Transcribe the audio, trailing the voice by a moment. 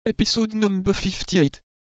Episode number 58.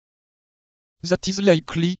 That is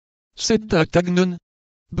likely, said D'Artagnan.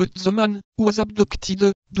 But the man who was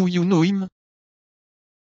abducted, do you know him?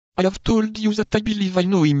 I have told you that I believe I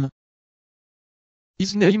know him.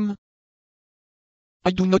 His name? I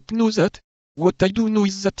do not know that. What I do know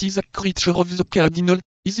is that he is a creature of the cardinal,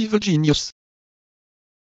 his evil genius.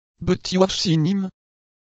 But you have seen him?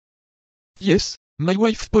 Yes, my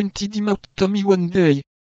wife pointed him out to me one day.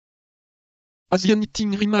 Has he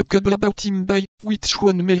anything remarkable about him by which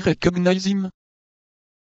one may recognize him?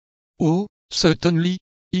 Oh, certainly.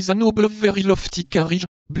 He's a noble of very lofty carriage,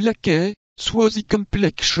 black hair, swarthy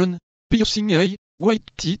complexion, piercing eye, white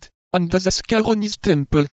teeth, and has a scar on his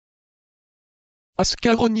temple. A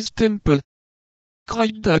scar on his temple!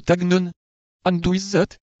 Cried D'Artagnan. And who is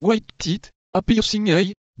that? White teeth, a piercing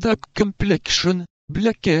eye, dark complexion,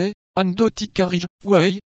 black hair, and doughty carriage.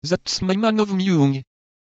 Why, that's my man of Meung.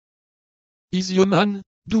 Is your man,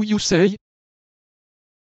 do you say?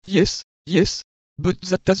 Yes, but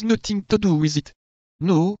that has nothing to do with it.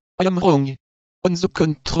 No, I am wrong. On the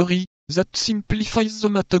contrary, that simplifies the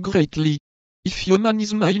matter greatly. If your man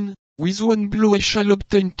is mine, with one blow I shall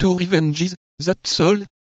obtain 2 revenges, that's all.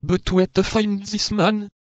 But where to find this man?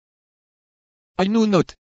 I know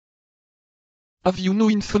not. Have you no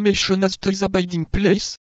information as to his abiding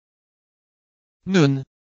place? None.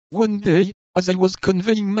 One day, as I was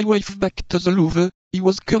conveying my wife back to the Louvre, he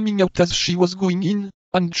was coming out as she was going in,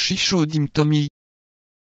 and she showed him to me.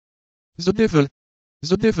 The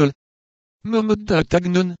devil, murmured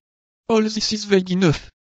D'Artagnan. All this is vague enough.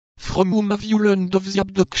 From whom have you learned of the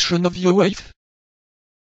abduction of your wife?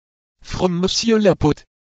 From Monsieur Laporte.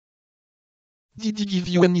 Did he give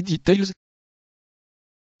you any details?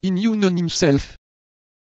 He knew none himself.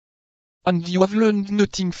 And you have learned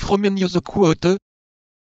nothing from any other quarter?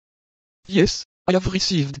 Yes, I have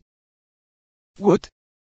received. What?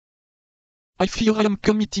 I fear I am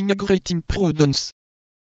committing a great imprudence.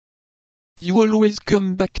 You always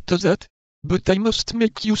come back to that, but I must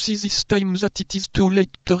make you see this time that it is too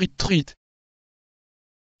late to retreat.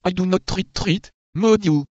 I do not retreat,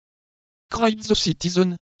 mordieu! Cried the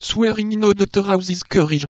citizen, swearing in order to rouse his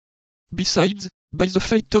courage. Besides, by the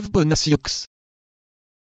fate of Bonacieux.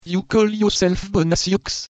 You call yourself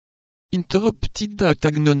Bonacieux? Interrupted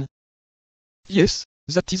D'Artagnan. Yes,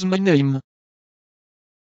 that is my name.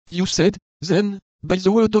 You said, then, by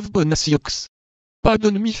the word of Bonacieux.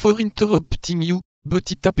 Pardon me for interrupting you,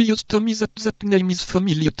 but it appears to me that that name is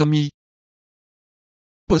familiar to me.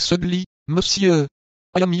 Possibly, monsieur.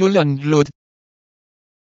 I am your landlord.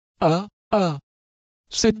 Ah,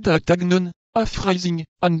 said D'Artagnan, half rising,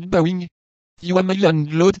 and bowing. You are my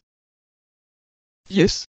landlord?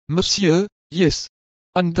 Yes, monsieur, yes.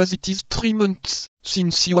 And as it is 3 months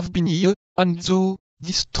since you have been here, and though,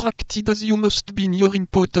 distracted as you must be in your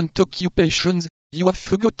important occupations, you have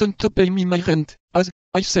forgotten to pay me my rent, as,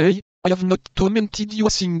 I say, I have not tormented you a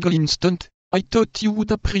single instant. I thought you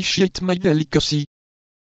would appreciate my delicacy.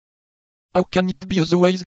 How can it be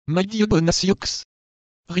otherwise, my dear Bonacieux?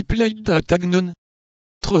 Replied D'Artagnan.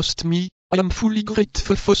 Trust me, I am fully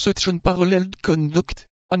grateful for such unparalleled conduct,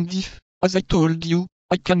 and if, as I told you,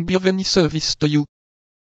 I can be of any service to you,